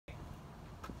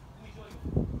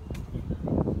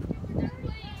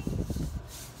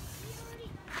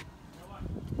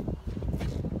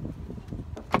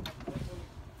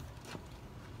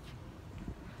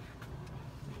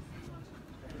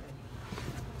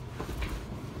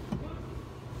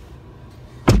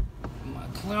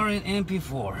McLaren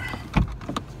MP4.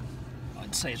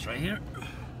 It says right here,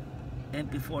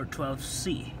 MP4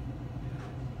 12C.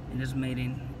 It is made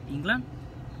in England.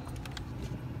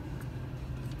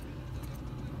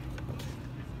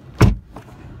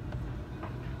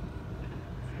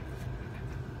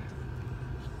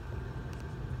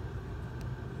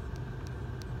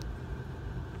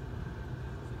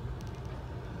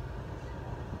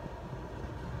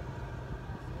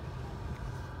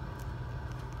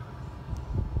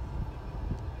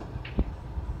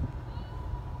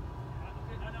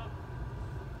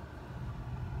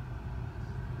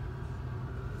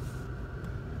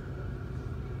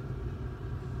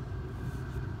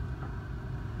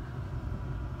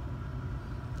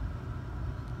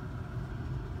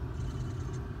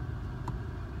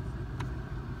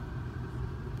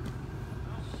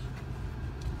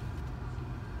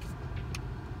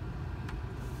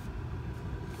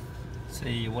 Se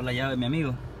llevó la llave mi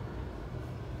amigo.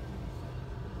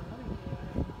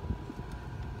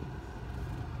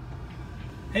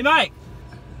 Hey Mike,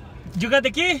 you got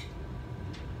the key?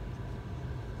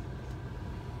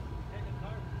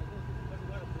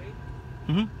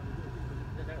 Mm-hmm.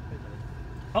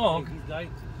 Oh, okay. This guy,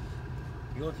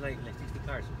 he owns like 60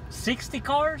 cars. 60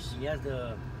 cars? He has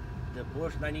the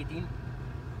Porsche 918. You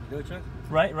know which one?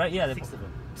 Right, yeah. 6 of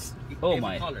them. Oh Every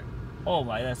my. color. Oh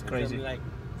my, that's crazy. Like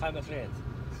 5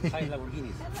 McLarens, 5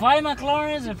 Lamborghinis. 5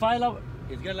 McLarens and 5 Lamborghinis.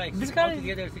 He's got like This guy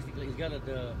altogether 60. He's got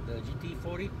the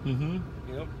GT40. Mm-hmm.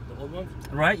 You know the old ones.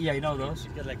 Right? Yeah, you know those.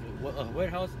 He's got like a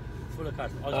warehouse full of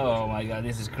cars. Oh my God,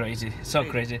 this is crazy. So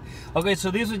crazy. Okay,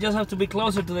 so this would just have to be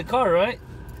closer to the car, right?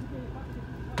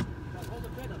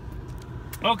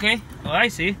 Okay, oh, I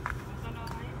see.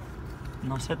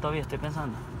 No sé todavía, estoy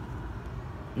pensando.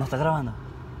 ¿No está grabando?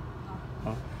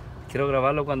 Oh. Quiero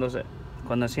grabarlo cuando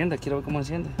encienda, quiero ver cómo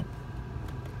enciende.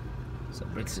 So,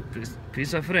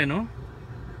 pisa freno.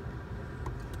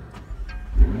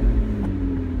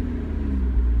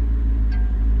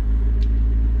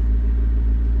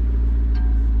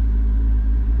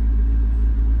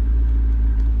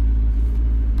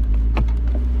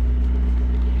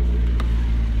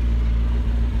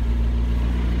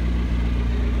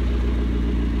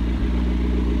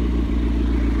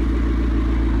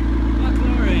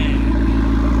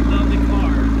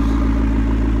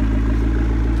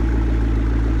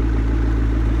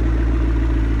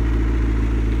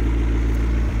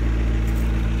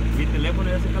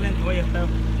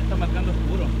 Está marcando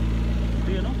oscuro.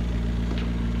 ¿Sí o no?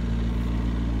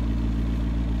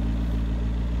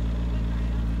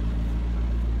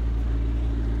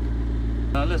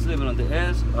 Let's leave it on the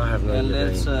S. I have no idea.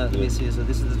 Let's let me see. So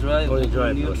this is the drive. Only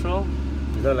drive, neutral.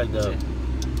 It's not like the.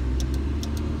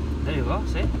 There you go.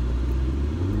 See?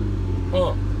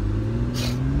 Oh.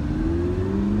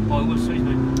 Oh, it will switch.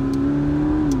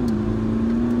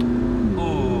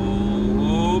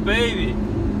 Oh, baby.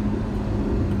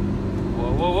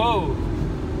 Whoa, whoa, whoa.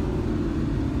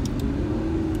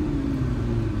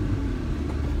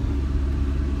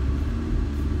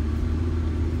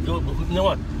 You know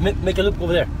what? Make a loop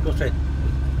over there. Go straight.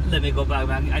 Let me go back,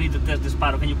 man. I need to test this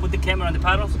paddle. Can you put the camera on the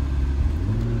paddles?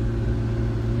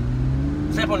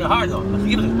 Step on it hard though.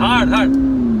 Give it hard.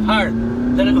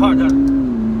 Let it go hard.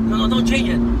 No, don't change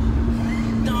it.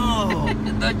 No.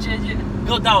 Don't change it.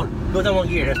 Go down 1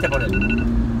 gear. Step on it.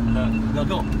 No,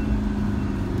 go.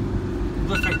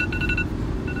 Go straight.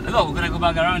 No, we're gonna go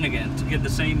back around again to get the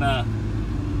same.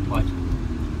 Watch.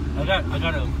 I got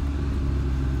it.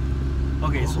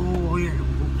 Okay, so oh yeah.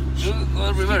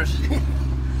 go reverse.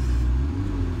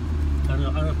 I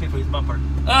don't pay for his bumper.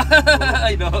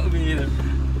 I know, me either.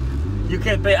 You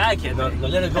can't pay, I can't pay. No,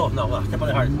 let it go. No, step on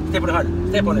it hard. Step on it hard.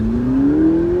 Step on it.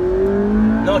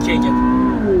 No, change it.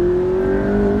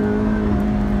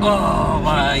 Oh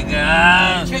my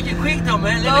God. Change it quick though,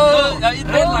 man. Let it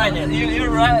go. Redline it. You're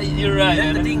right.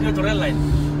 Let the thing go to redline.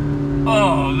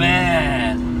 Oh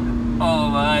man. Oh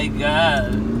my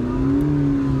God.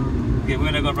 Okay, we're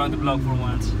gonna go around the block for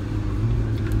once to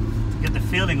get the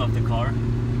feeling of the car.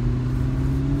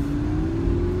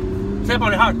 Step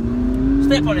on it hard.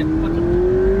 Step on it.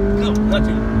 Go, not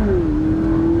you.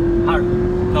 Hard.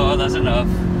 No, that's enough.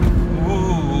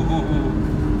 Ooh.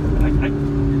 I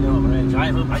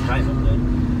drive up.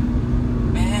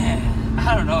 Man,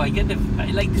 I don't know. I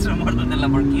like this one more than the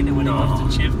Lamborghini when it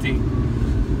comes to shifting.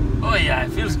 Oh yeah,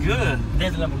 it feels good.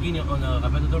 There's a Lamborghini on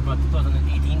Aventador, but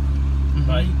 2018.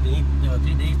 But they need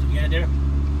 3 days to get there,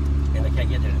 and I can't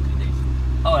get there in 3 days.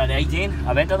 Oh, at 18,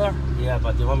 Aventador? Yeah,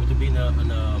 but they want me to be in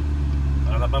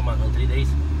Alabama in 3 days.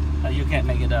 You can't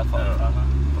make it that far.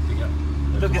 Yeah.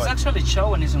 Look, it's actually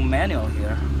showing it's on manual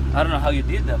here. I don't know how you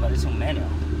did that, but it's on manual.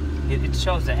 It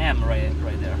shows the M right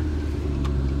there.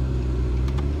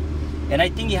 And I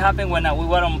think it happened when we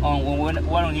were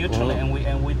on neutral and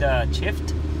with the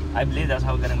shift. I believe that's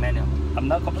how we got a manual. I'm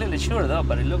not completely sure though,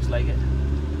 but it looks like it.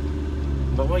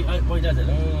 But why does it?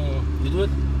 You do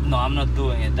it? No, I'm not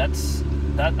doing it. That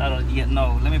I don't yet.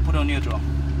 No, let me put it on neutral.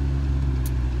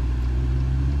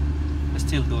 I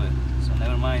still do it. So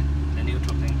never mind the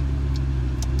neutral thing.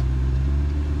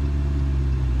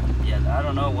 Yeah, I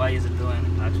don't know why is it doing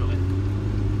it actually.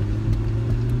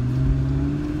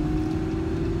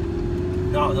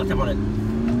 No, don't step on it.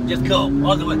 Just go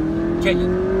all the way. Change it.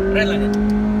 Redline it.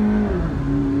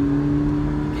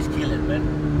 Just kill it, man.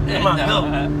 Come on, go.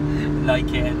 No, I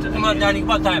can't. Come on, Danny,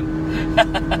 one time.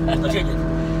 No, change it.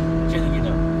 Change it, you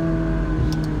know.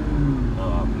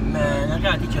 Oh, man, I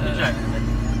gotta teach you how to drive, man.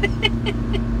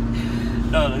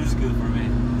 No, this is good for me.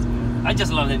 It's good. I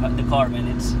just love the car, man.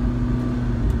 It's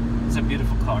a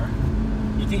beautiful car.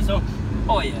 You think so?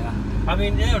 Oh, yeah. I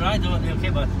mean, they're right, they're okay,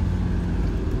 but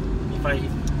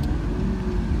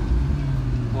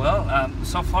well,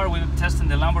 so far we've tested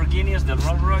the Lamborghinis, the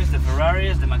Rolls Royce, the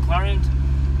Ferraris, the Mclaren.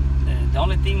 The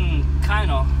only thing, kind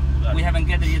of, we haven't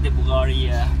get yet the Bugatti.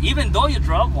 Even though you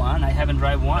drove one, I haven't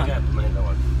driven one. I got the main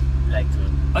one. Like to.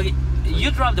 Okay,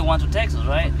 you drove the one to Texas,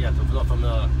 right? Yeah, from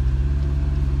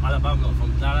Alabama, no,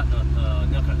 from Dallas,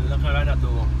 North Carolina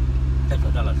to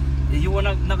Texas, Dallas. You were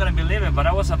not gonna believe it, but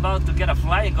I was about to get a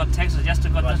flight and go to Texas just to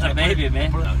go touch the baby,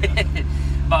 man.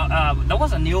 But that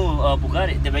was a new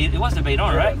Bugatti. It was the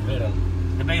Veyron, right? Veyron.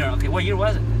 The Veyron. Okay, what year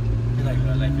was it? Like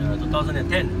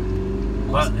 2010.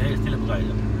 But it's still a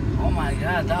Bugatti. Oh my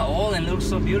God, that old and looks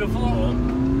so beautiful.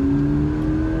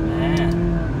 Man.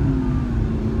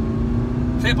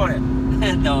 Step on it.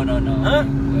 No. Huh?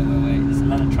 Wait. There's a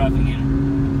lot of traffic here.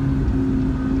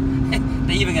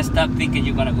 They even gonna stop thinking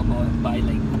you're gonna go by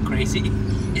like crazy.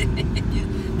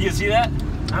 Do you see that?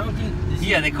 I don't think.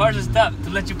 Yeah, the cars are stopped to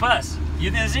let you pass. You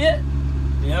didn't see it?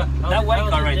 Yeah. That white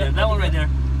car right there. That one right there.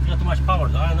 You got too much power.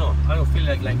 I don't know. I don't feel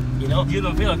like you know. You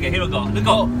don't feel okay? Here we go. Let's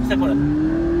go. Step on it.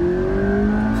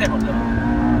 Step on it.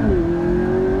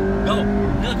 Go.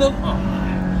 Go. Oh.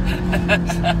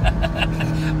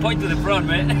 Point to the front,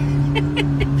 man.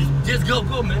 just go,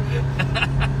 man.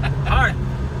 Hard.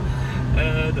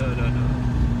 No.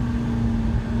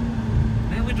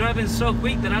 Man, we're driving so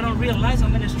quick that I don't realize how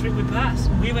many streets we passed.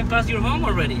 We even passed your home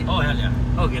already. Oh, hell yeah.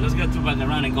 Okay, let's get back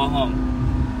around and go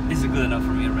home. This is good enough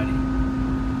for me already.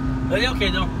 But they're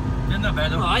okay though. They're not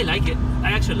bad though. No, I like it.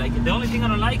 I actually like it. The only thing I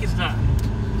don't like is that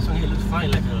this one here looks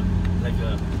fine, like a.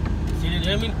 See what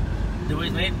I mean? The way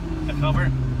it's made, the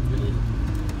cover.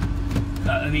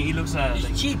 I mean, it looks it's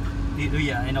like, cheap.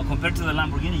 Yeah, you know, compared to the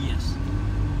Lamborghini, yes.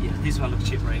 Yes, this one looks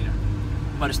cheap right here.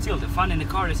 But still, the fun in the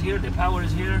car is here, the power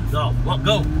is here. No, well,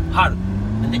 go hard,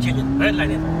 and then change it.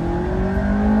 Redline it.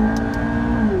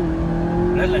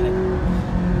 Redline it.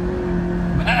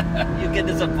 You get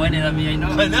disappointed at me, I know.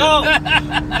 I know.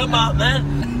 Come on,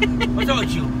 man. What's wrong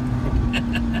with you?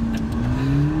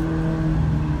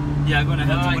 Yeah, I'm gonna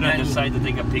have to put on the side to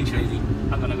take a picture.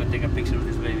 I'm gonna go take a picture of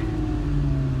this baby.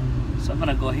 So I'm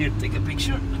gonna go here to take a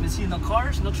picture. Let me see, no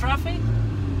cars, no traffic.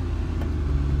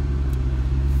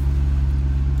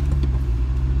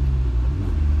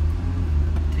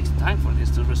 It takes time for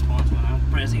this to respond when I'm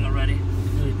pressing already.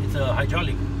 It's a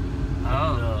hydraulic.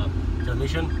 Oh.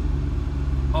 Transmission.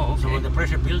 Oh, okay. So when the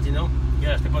pressure builds, you know,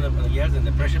 yeah, step on the gas and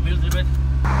the pressure builds a bit.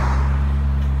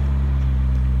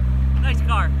 Nice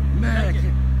car. Man,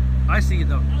 I see it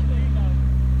though.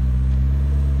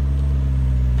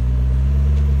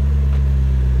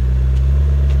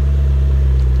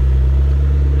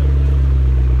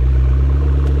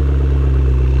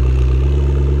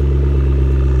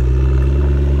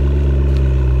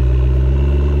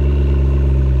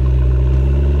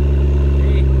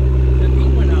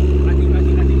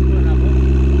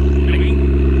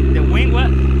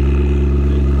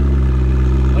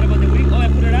 What about the wing? Oh, I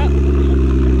put it up.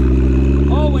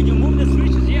 Oh, when you move the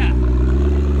switches, yeah.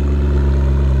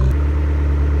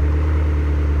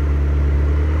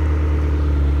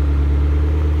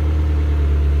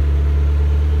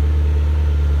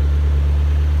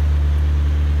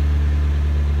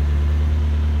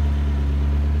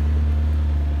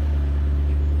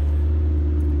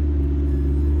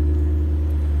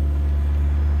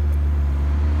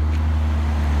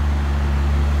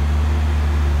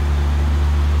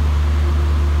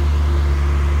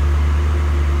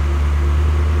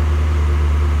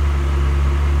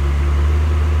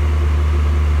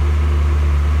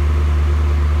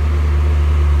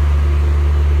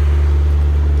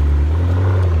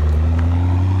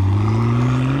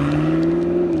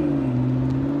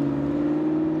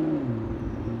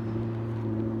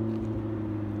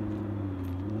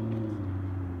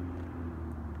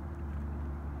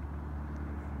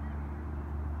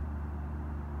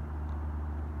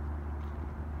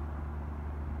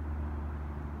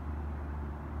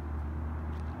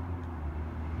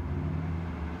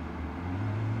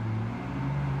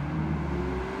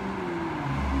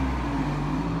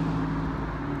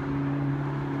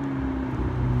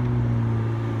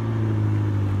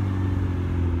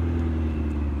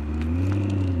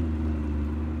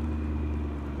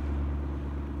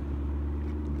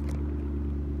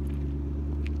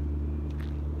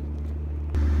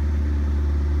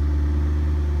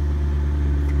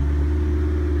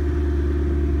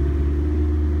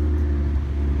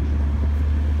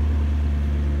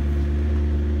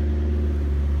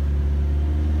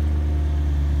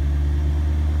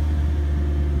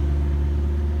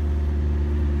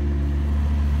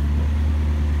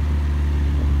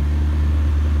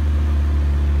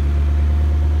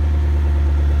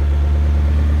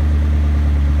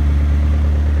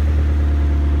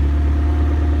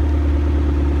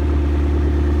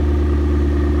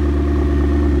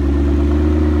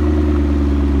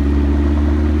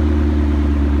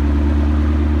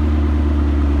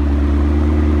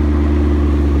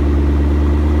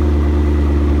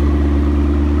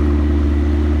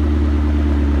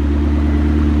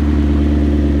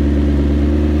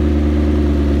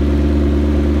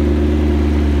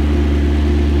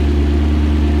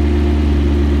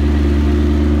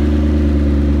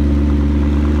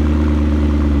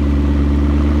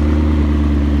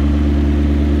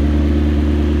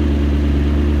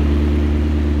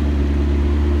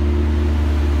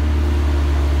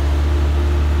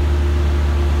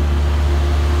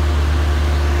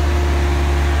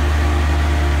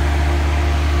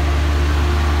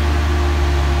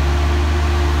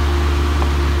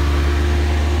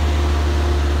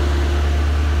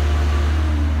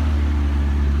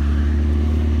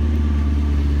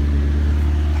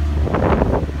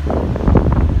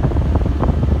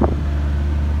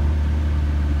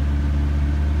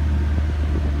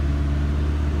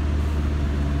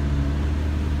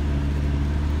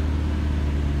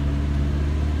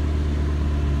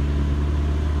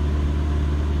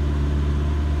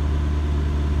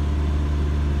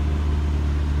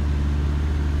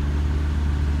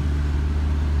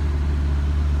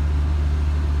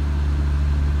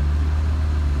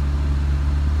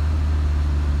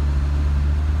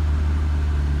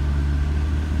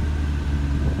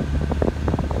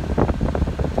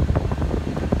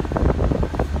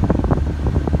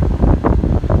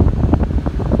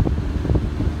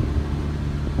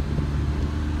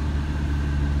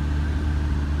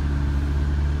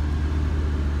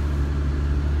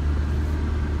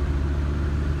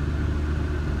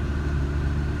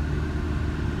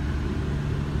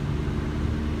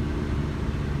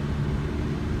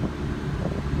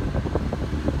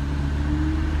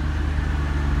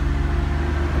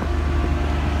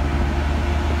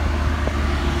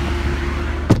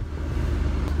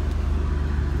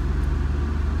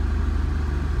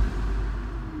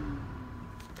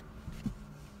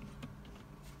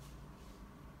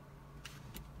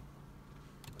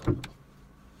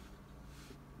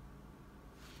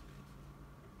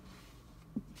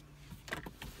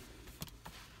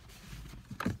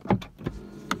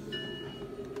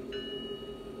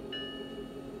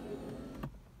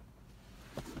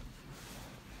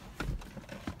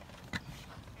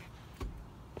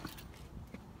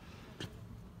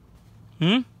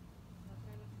 ¿Mm?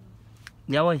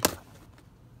 Ya voy.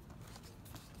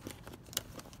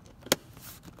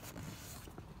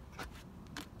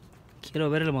 Quiero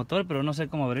ver el motor, pero no sé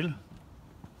cómo abrirlo.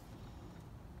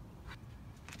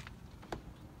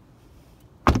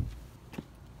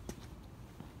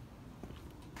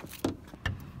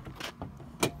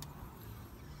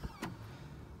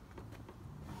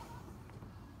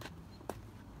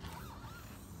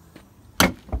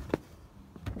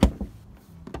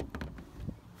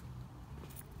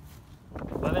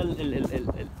 Va a ver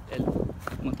el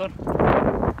motor.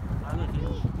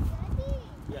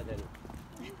 Yeah, Daddy.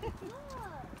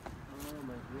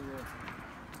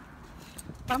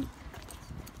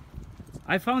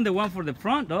 I found the one for the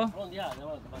front though. Oh, yeah, that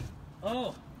was the one.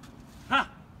 Oh, ha!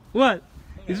 What?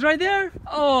 It's right there?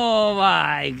 Oh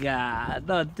my god,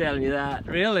 don't tell me that.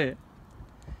 Really?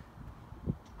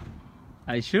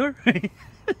 Are you sure?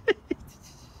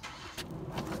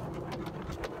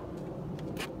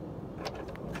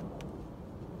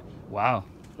 Wow.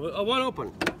 One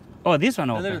open. Oh, this one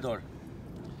The little open. door.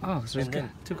 Oh, so it's And got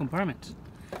then- 2 compartments.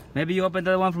 Maybe you open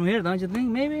that one from here, don't you think?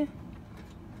 Maybe?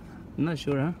 I'm not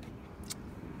sure, huh?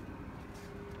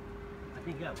 I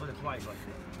think, yeah, for the quiet one.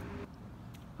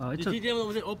 Oh, it's Did you know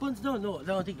it opens? No, I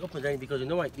don't think it opens any because you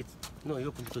know what? It's no, you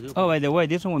open because you open. Oh, by the way,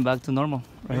 this one went back to normal.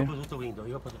 Right You here. open with the window.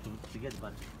 You open to get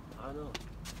but I don't know.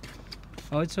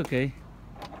 Oh, it's okay.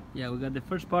 Yeah, we got the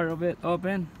first part of it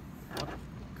open.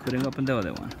 Couldn't open the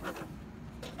other one.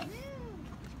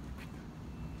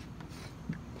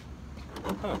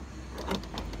 Huh.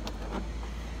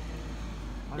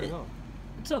 I don't know.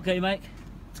 It's okay, Mike.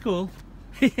 It's cool.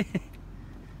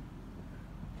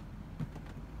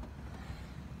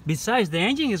 Besides, the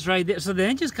engine is right there. So the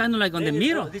engine is kind of like on the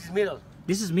middle. This is middle.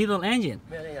 This is middle engine.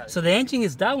 Yeah. So the engine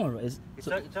is that one. It's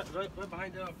right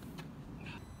behind the. Okay,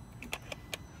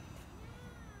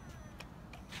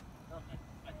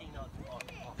 I think now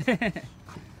it's off.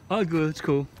 All good. It's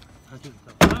cool. I think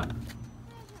so.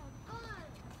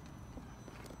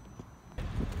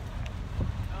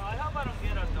 I hope I don't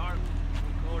get a dark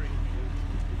recording.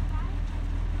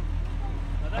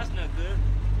 No, that's not good.